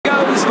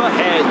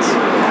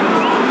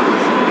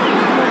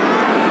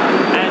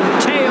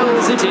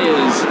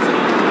misses.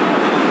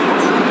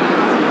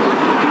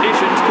 The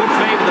conditions could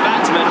favour the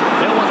batsman.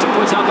 They'll want to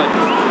put up a...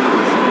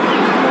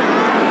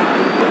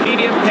 The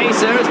medium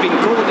pacer has been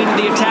called into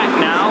the attack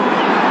now.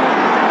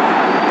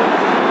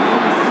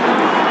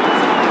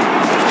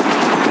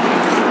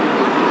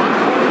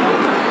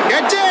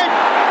 Get it!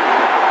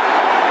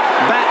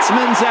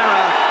 Batsman's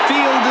error.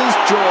 Fielder's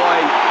joy.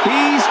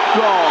 He's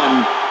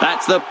gone.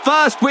 That's the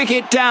first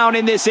wicket down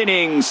in this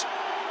innings.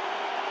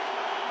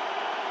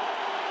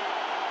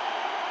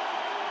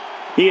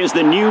 He is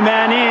the new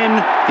man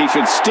in. He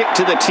should stick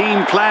to the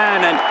team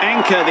plan and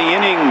anchor the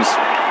innings.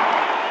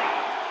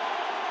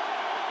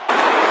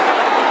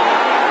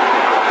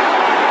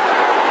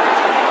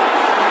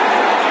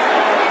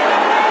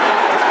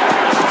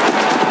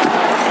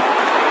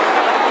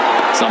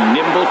 Some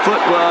nimble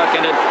footwork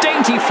and a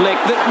dainty flick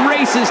that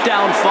races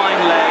down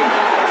fine leg.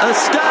 A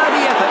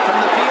sturdy effort from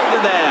the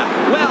fielder there.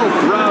 Well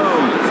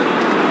thrown.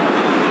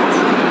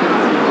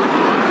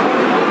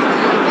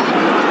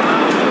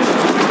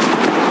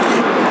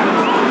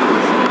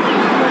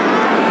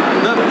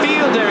 The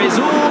fielder is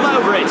all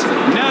over it.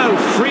 No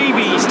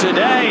freebies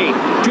today.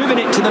 Driven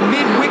it to the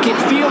mid-wicket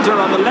fielder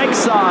on the leg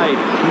side.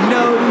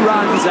 No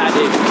runs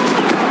added.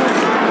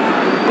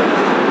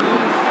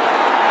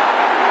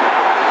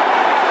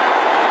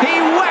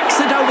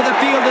 It over the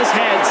fielders'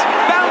 heads,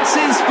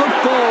 bounces for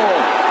four,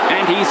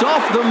 and he's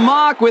off the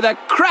mark with a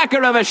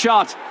cracker of a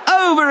shot.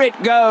 Over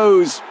it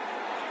goes.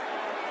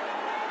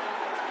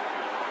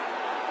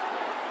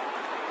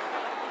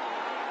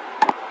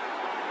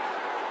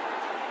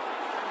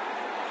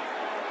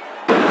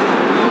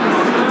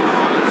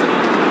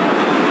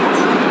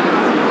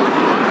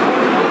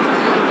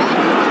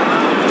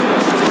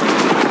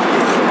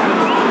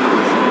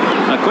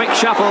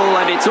 Shuffle,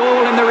 and it's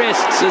all in the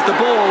wrists as the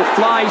ball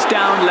flies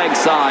down leg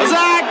side.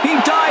 He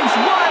dives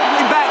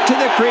wildly back to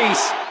the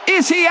crease.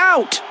 Is he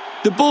out?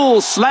 The ball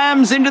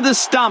slams into the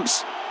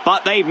stumps,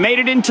 but they've made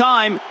it in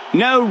time.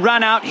 No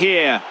run out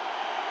here.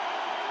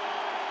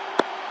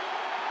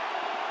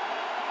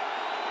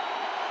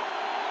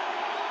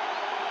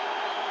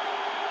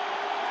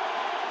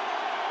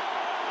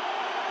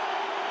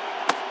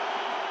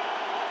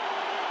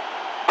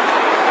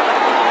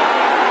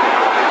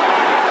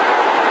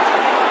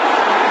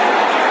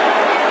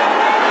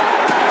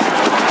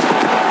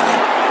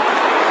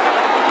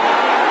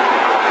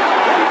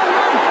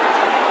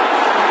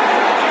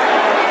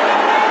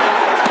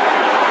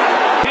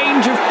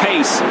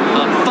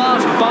 A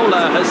fast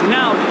bowler has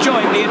now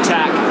joined the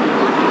attack.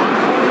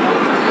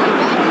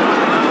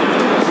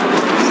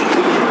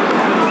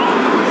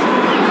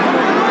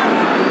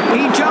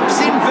 He jumps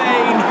in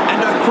vain,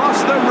 and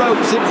across the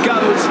ropes it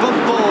goes for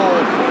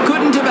four.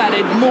 Couldn't have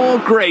added more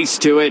grace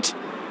to it.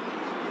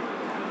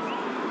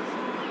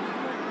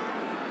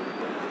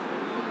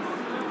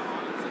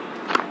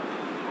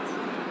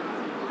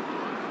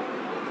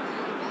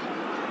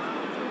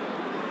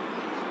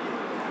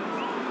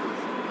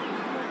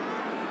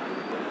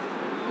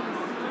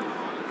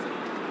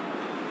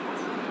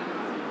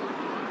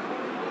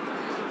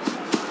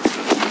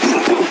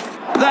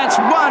 That's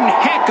one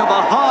heck of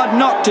a hard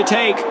knock to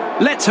take.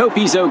 Let's hope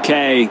he's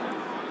okay.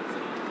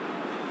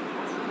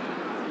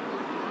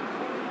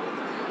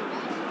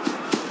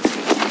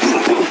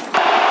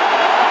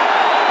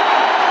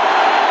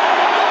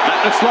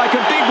 That looks like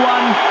a big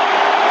one.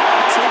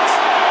 That's it.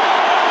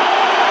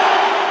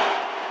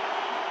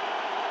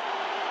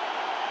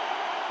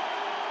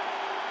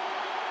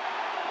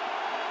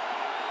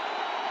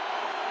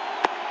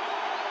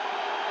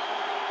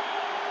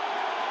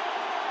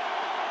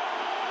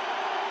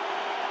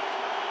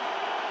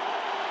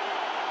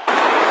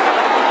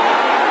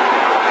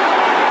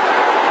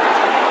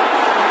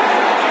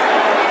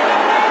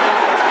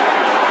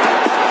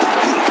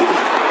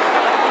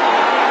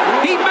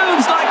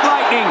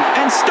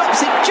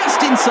 Stops it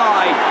just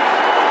inside.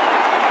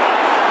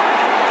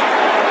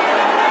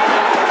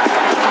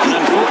 An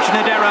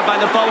unfortunate error by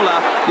the bowler.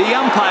 The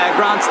umpire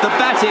grants the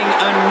batting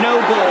a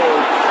no ball.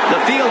 The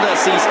fielder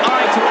sees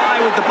eye to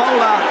eye with the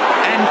bowler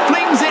and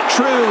flings it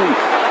true.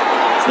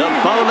 The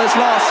bowler's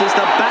loss is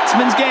the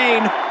batsman's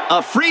gain.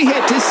 A free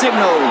hit is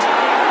signalled.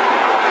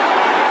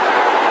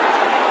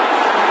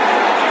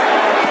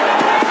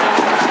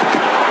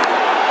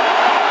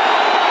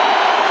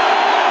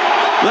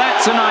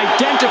 That's an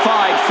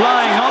identified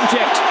flying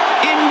object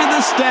into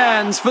the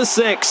stands for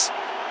six.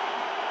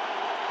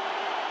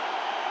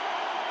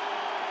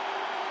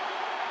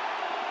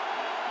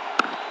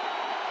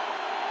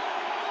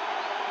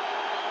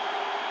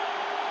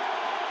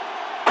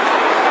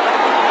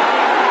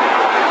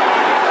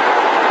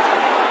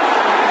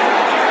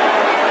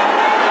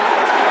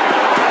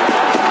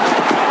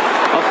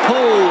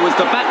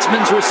 The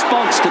batsman's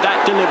response to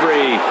that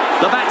delivery.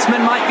 The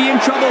batsman might be in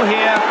trouble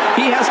here.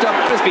 He has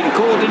been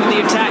called into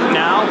the attack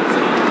now.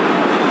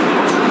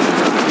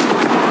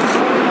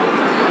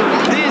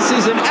 This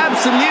is an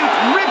absolute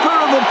ripper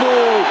of a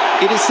ball.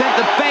 It has sent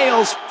the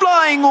bails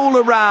flying all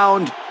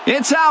around.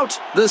 It's out.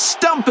 The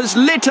stump has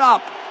lit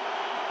up.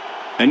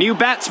 A new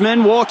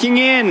batsman walking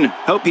in.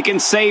 Hope he can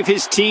save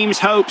his team's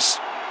hopes.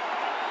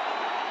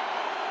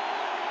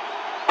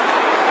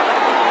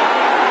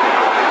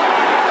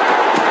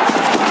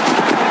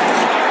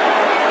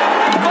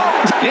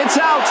 It's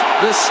out.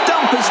 The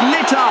stump is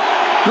lit up.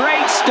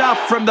 Great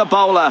stuff from the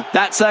bowler.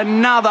 That's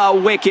another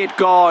wicket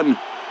gone.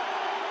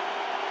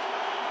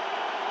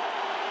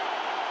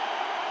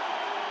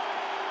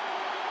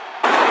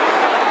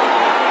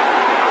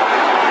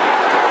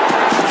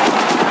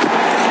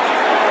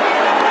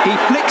 He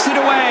flicks it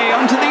away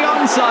onto the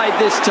onside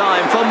this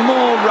time for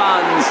more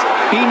runs.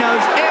 He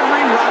knows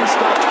every run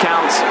stopped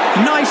counts.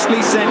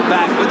 Nicely sent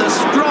back with a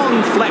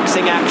strong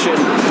flexing action.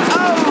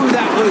 Oh,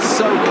 that was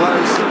so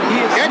close.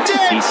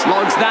 He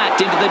slogs that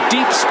into the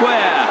deep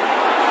square.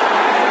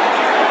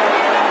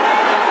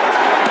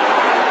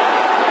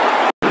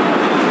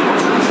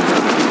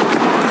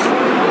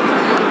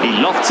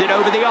 He lofts it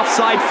over the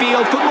offside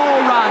field for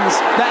more runs.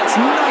 That's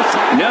nice.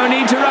 No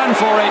need to run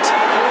for it.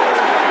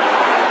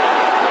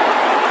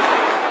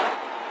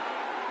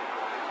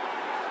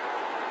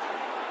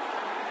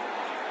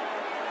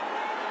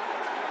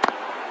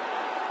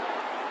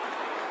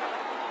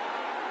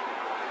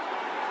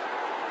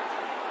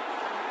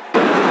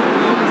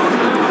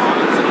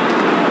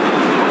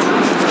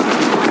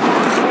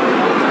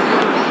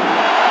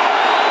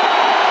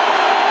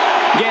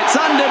 Gets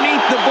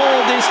underneath the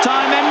ball this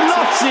time and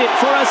lofts it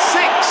for a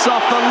 6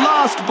 off the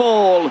last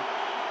ball.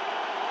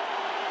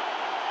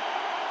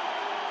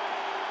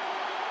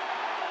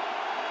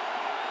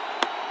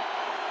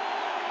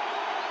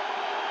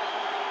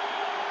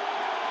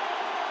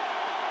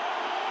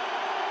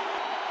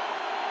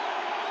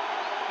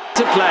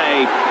 To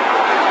play.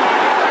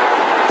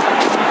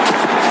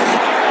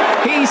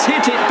 He's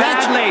hit it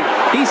badly.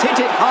 He's hit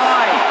it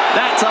high.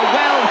 That's a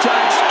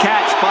well-judged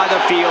catch by the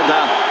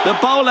fielder. The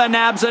bowler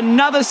nabs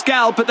another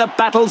scalp at the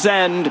battle's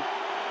end.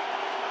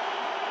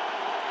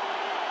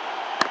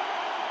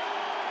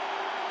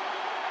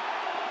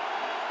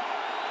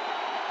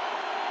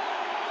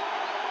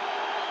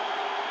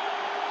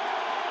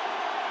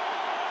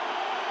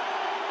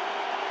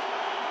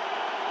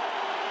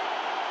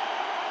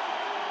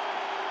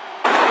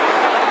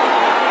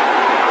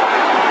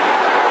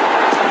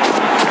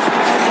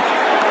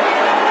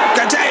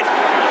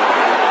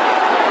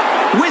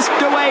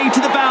 Whisked away to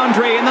the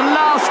boundary in the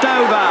last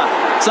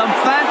over. Some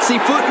fancy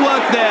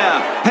footwork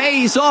there.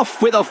 Pays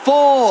off with a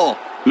 4.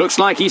 Looks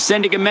like he's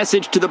sending a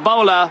message to the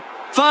bowler.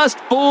 First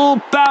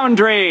ball,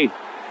 boundary.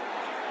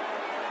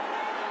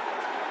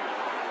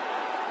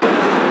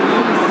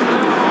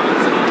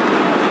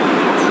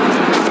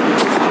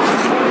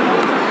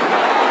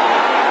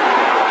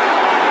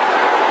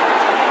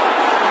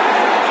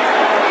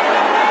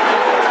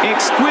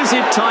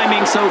 Exquisite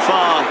timing so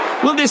far.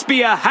 Will this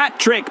be a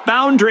hat-trick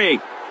boundary?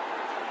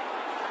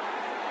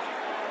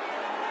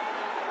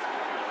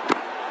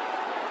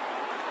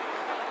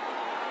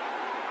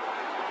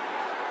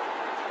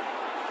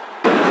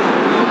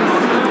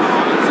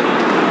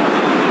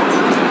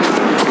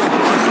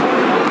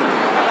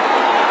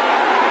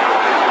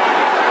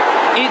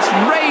 It's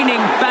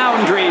raining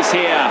boundaries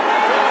here.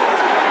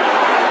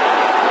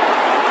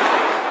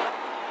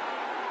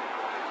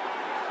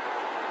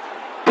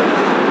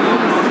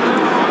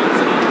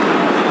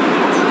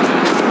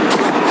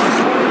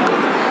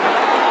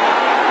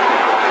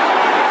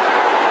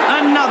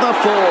 Another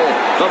 4.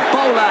 The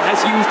bowler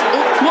has used...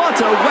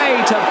 What a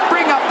way to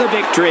bring up the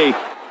victory.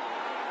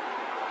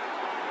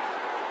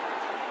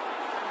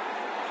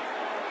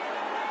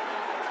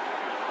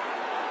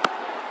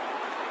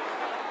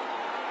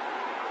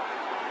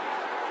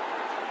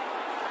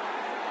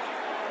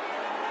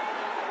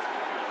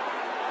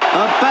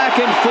 A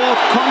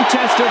back-and-forth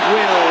contest of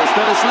wills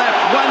that has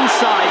left one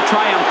side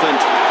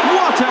triumphant.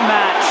 What a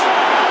match!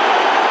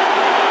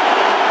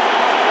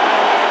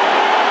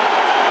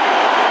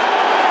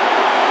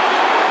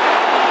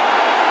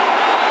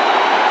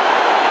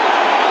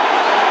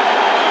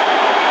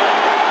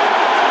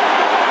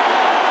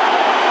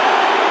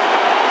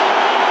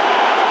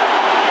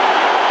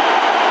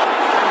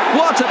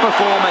 What a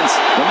performance!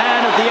 The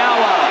man of the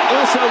hour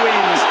also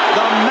wins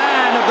the man